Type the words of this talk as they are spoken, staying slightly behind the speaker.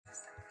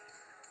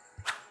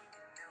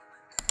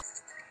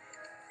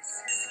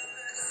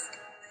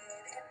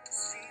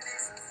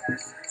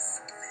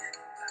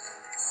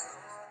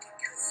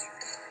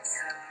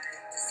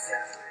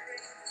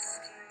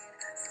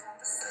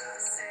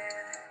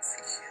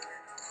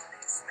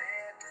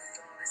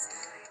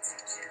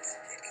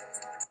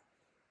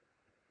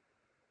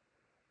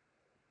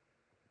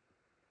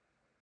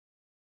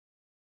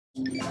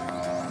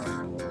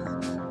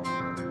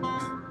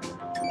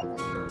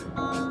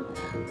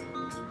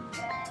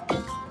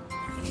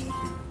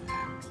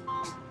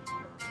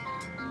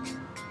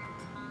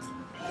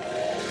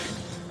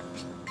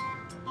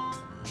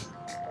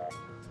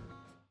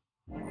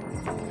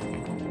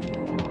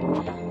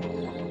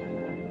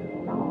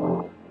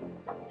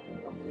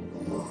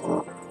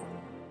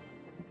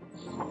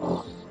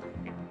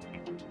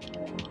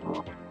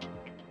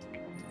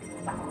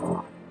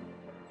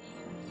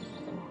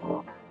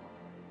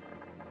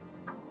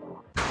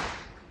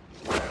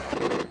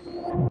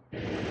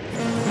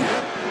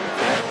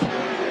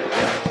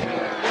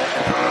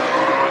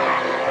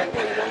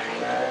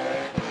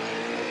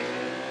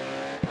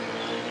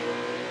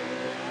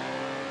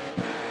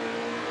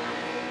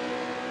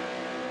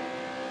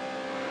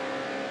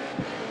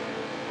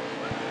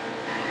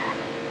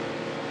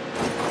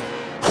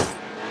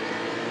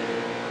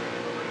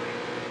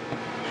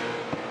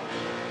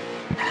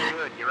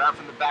You're out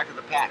from the back of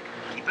the pack.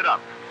 Keep it up.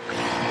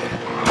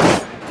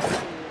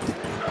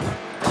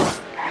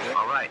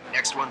 All right,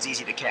 next one's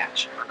easy to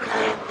catch.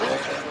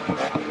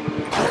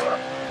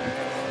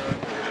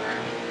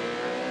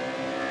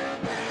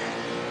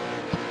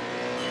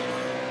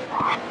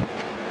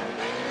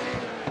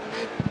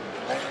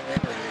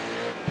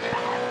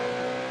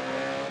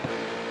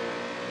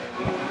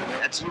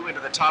 That's you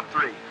into the top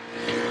 3.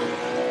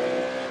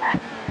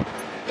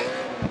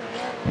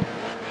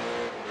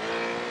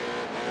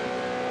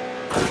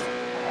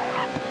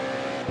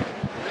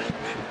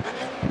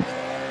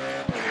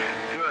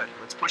 Good.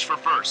 Let's push for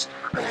first.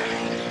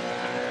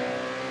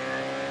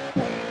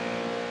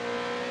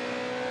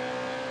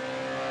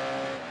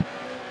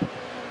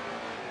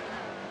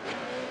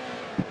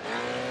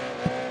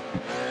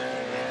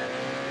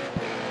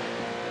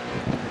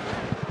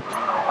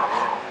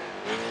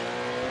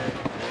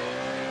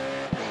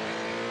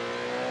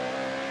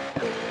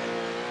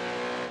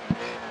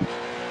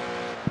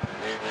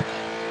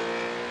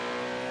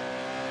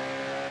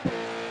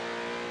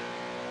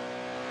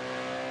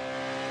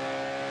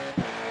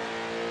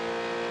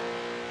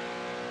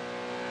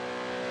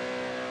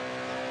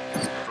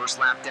 First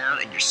lap down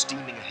and you're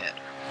steaming ahead.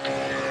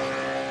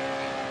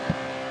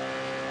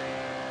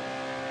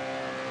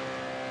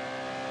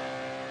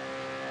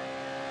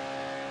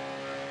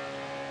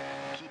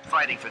 Keep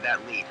fighting for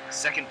that lead.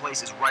 Second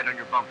place is right on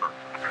your bumper.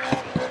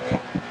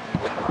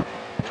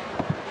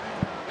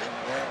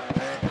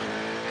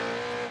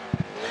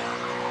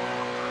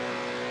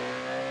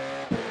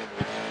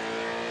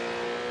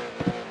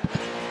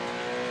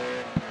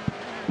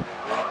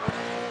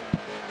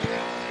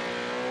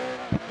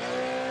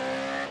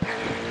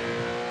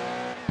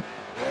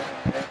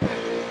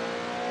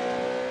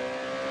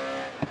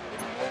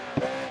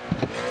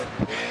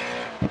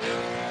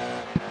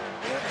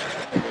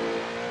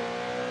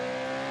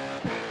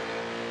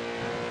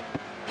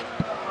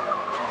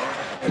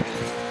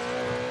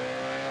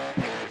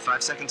 You're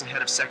 5 seconds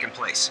ahead of second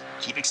place.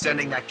 Keep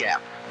extending that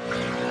gap.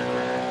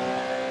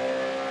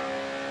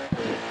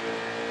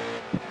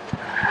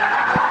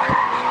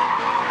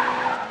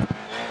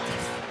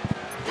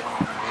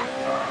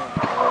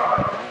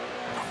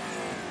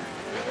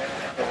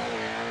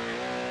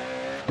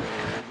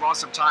 You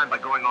lost some time by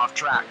going off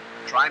track.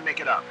 Try and make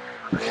it up.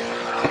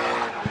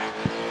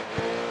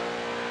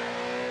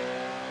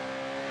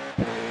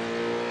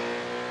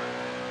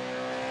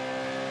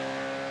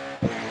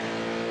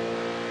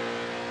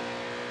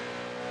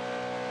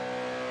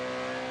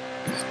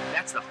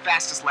 That's the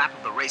fastest lap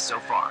of the race so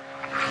far.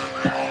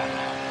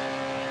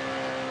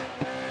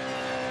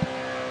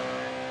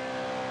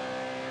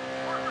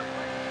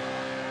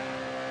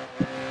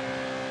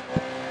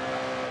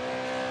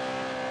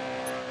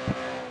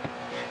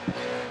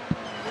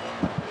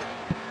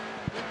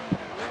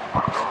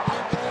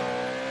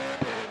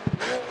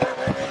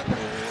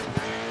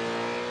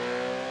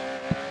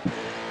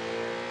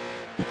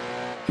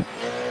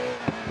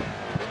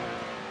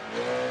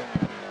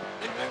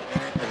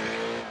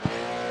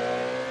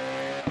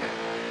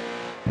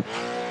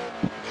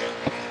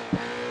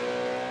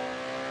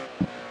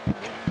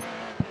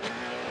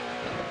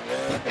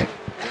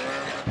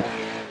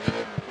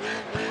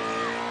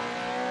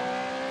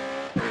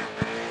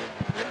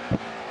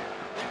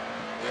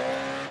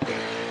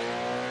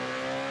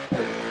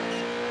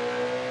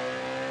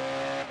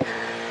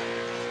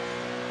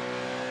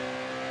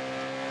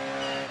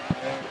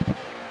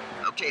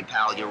 Okay,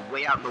 pal, you're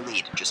way out in the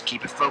lead. Just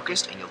keep it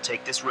focused and you'll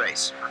take this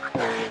race.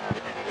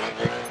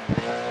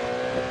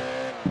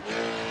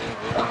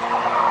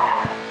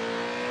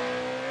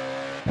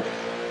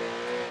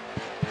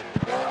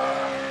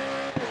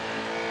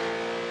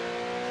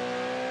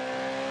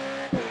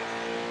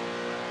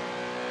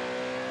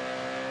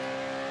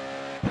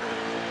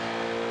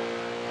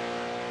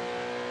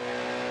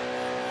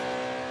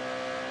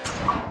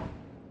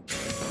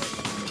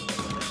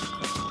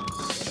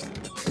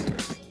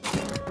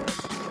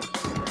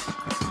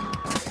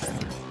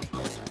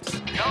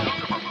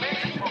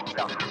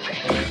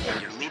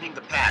 You're leading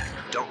the pack.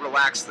 Don't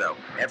relax, though.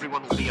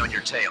 Everyone will be on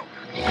your tail.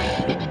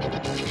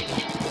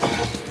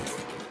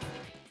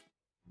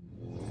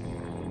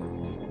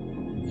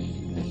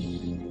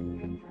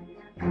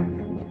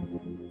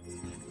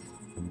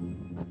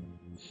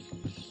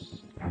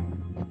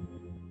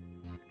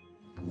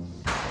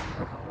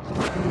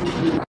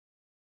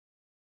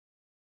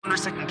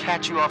 That can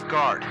catch you off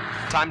guard.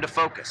 Time to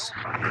focus.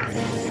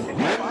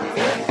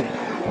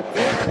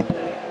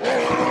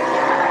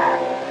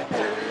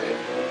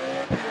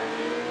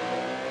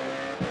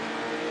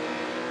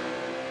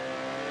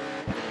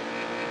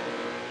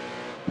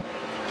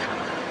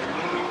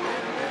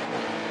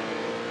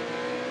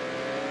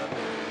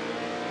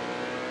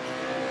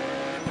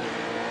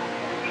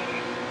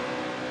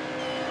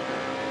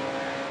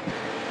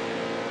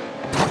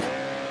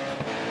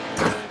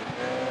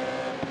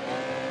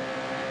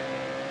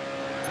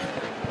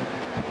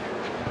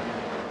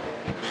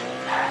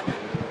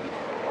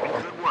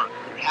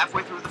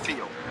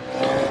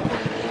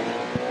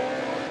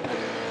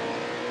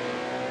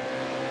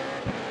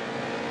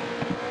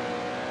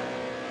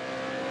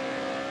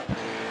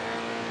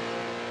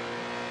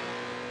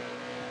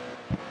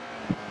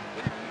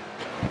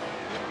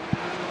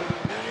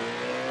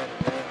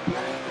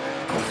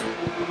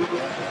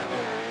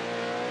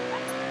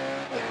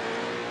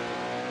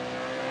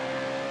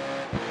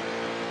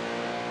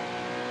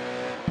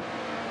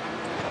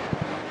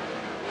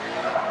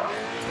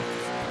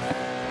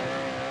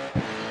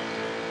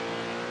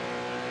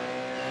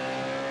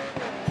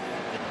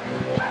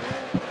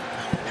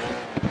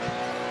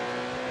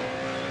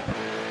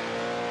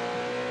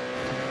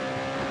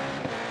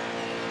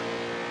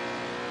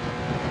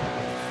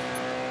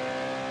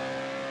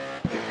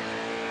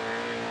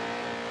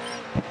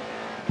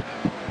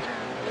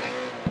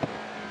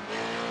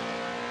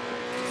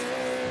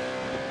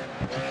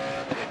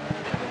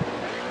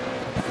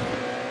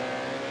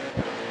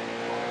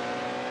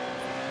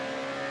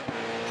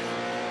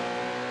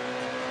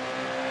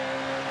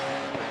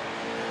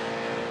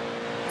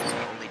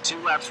 Only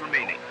 2 laps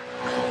remaining.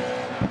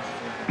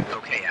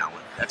 Okay, Alan,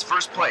 that's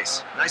first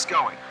place. Nice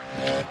going.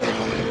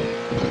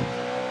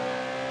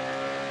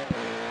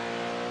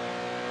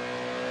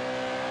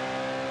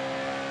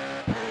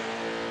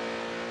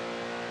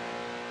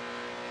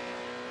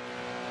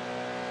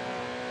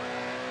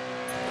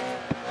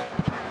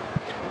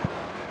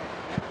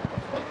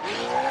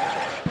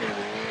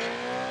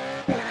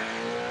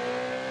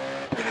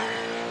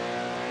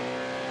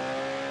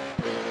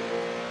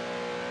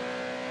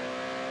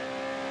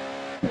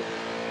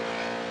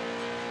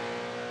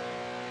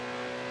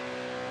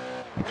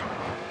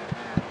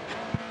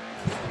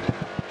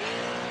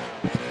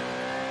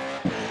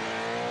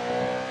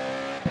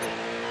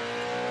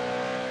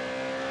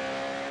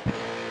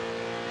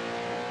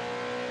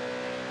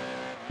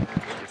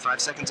 You're 5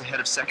 seconds ahead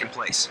of second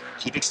place.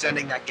 Keep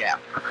extending that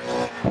gap.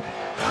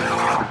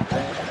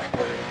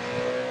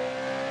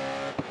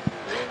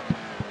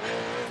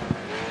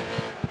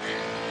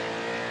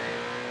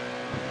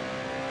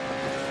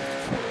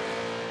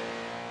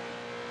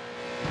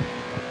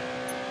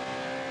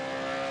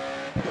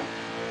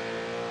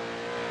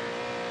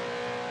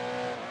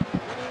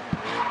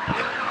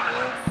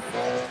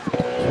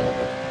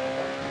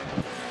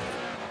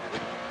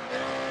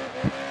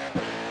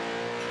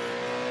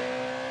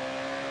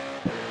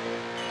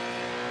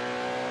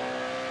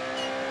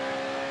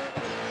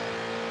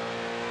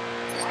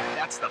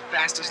 That's the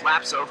fastest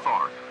lap so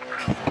far.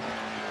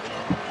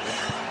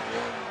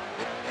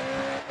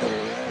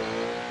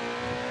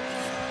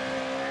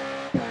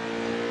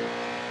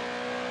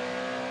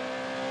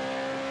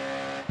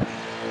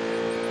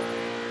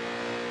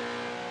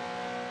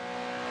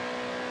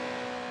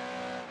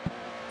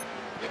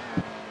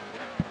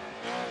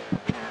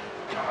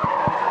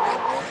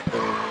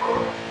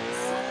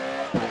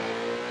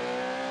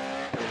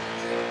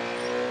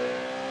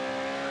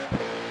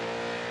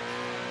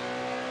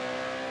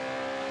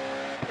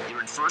 You're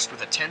in first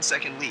with a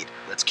 10-second lead.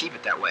 Let's keep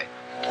it that way.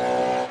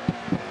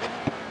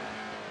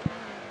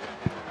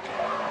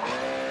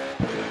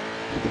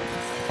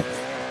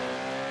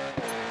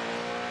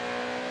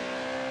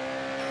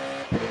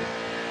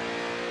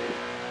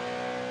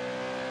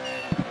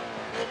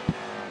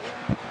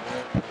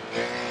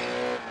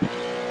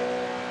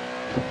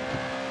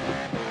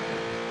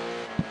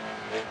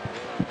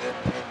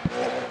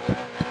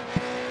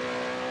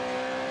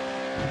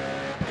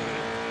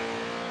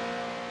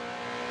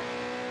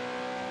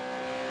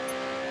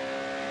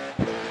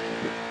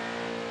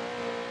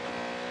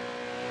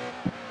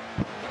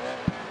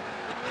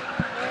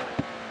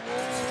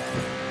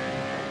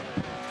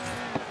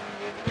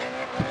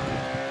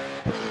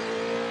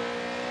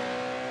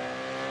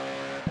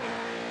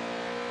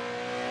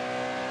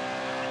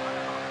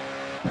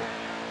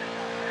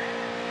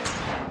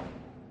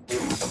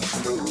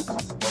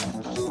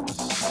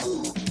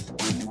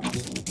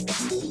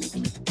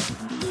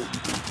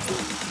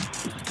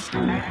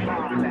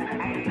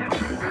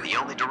 The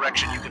only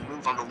direction you can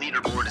move on the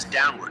leaderboard is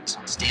downwards.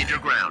 Stand your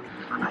ground.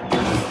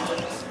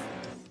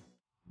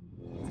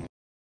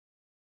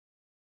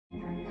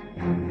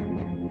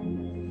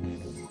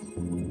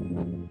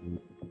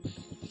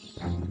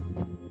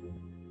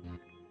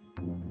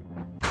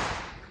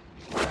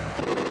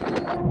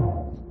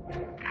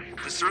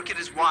 The circuit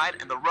is wide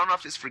and the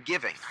runoff is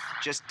forgiving.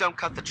 Just don't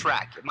cut the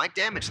track. It might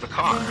damage the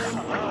car.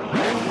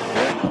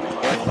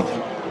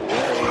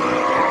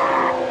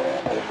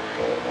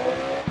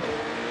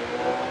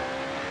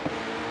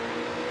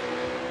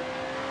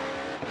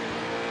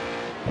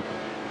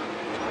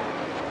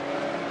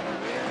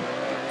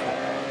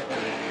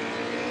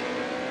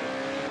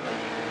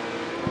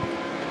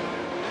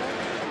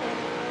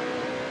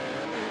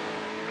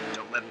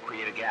 Don't let him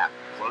create a gap.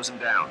 Close him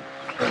down.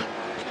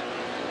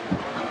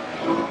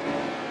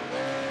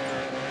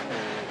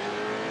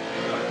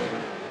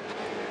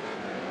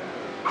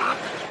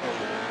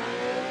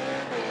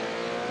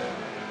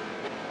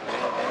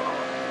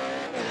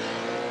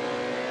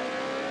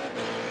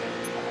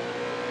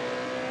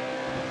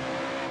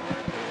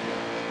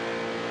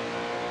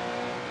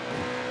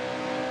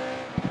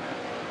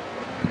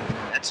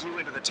 That's you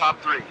into the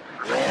top 3.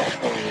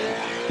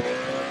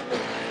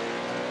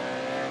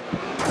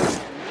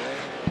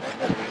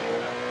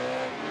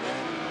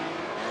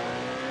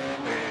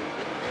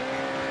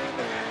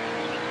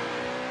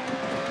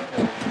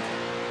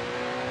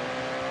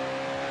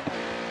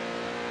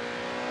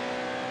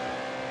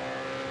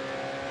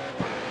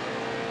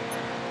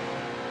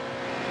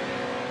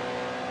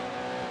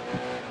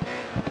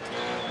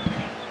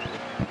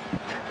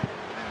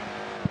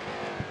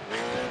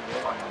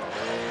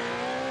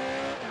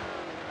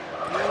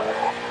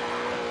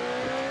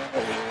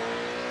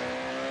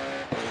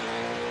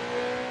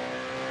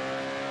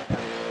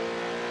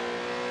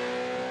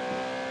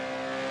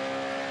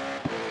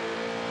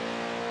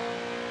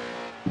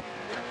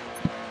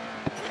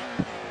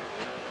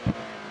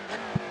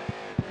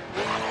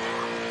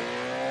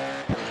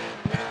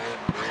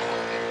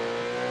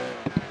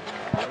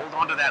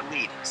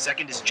 lead.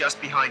 Second is just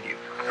behind you.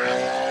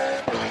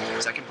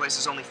 Second place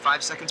is only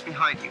 5 seconds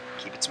behind you.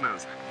 Keep it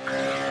smooth.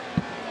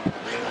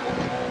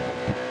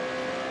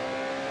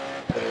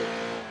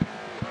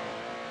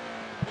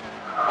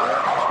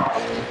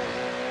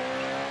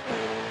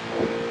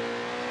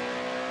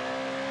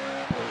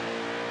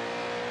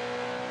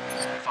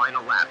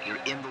 Final lap, you're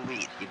in the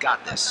lead. You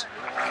got this.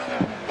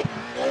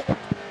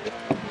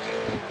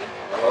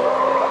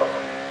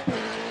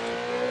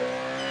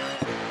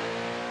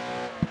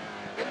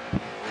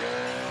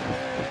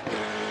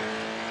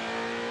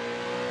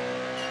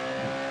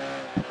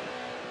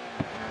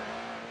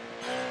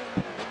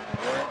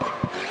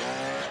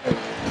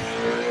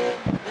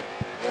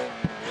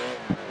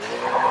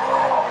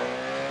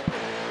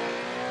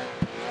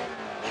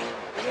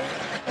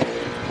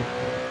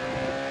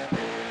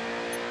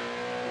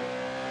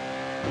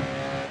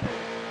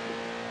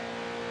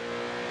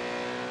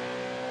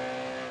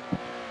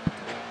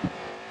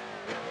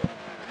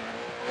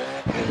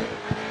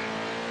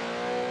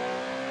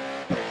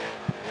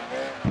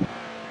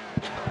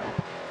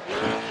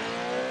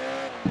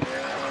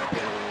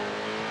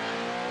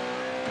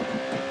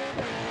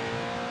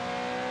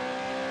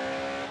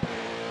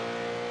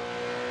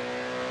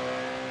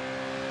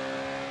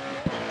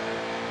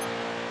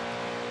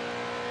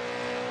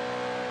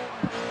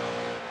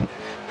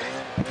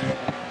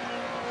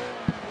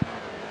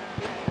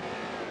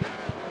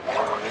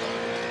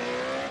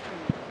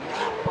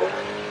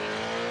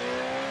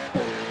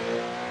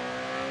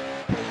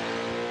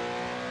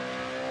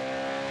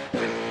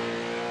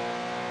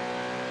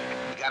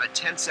 Got a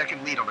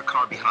 10-second lead on the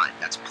car behind.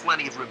 That's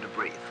plenty of room to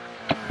breathe.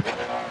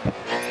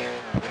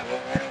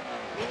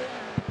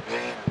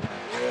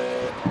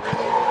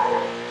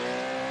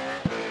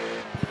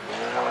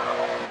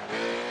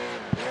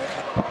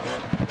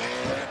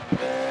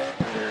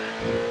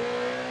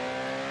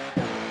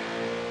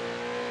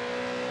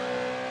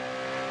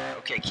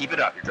 Okay, keep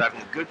it up. You're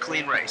driving a good,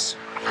 clean race.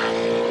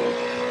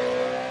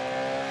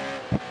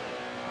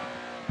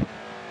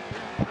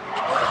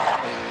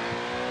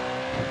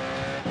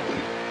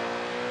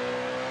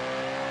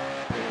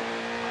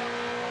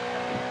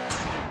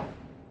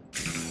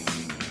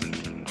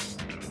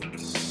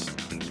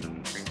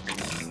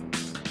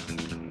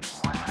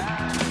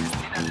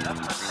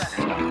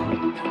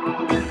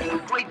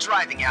 Great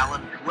driving,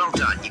 Alan. Well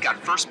done. You got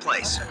first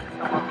place.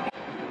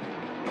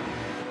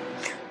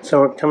 So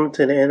we're coming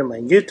to the end of my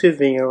YouTube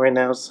video right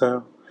now,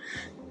 so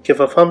give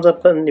a thumbs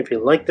up button if you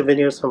like the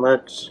video so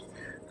much.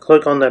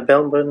 Click on that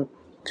bell button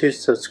to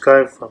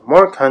subscribe for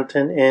more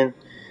content, and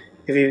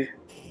if you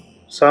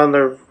saw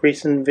the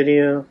recent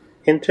video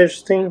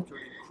interesting,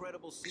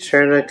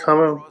 share the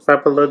comment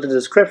right below the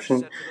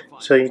description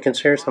so you can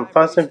share some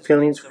positive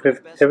feelings with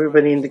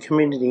everybody in the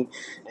community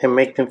and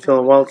make them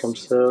feel welcome.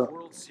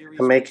 So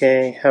I make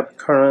a happy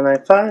Karlo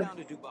 95.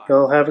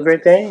 You'll have a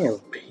great day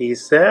and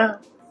peace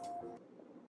out.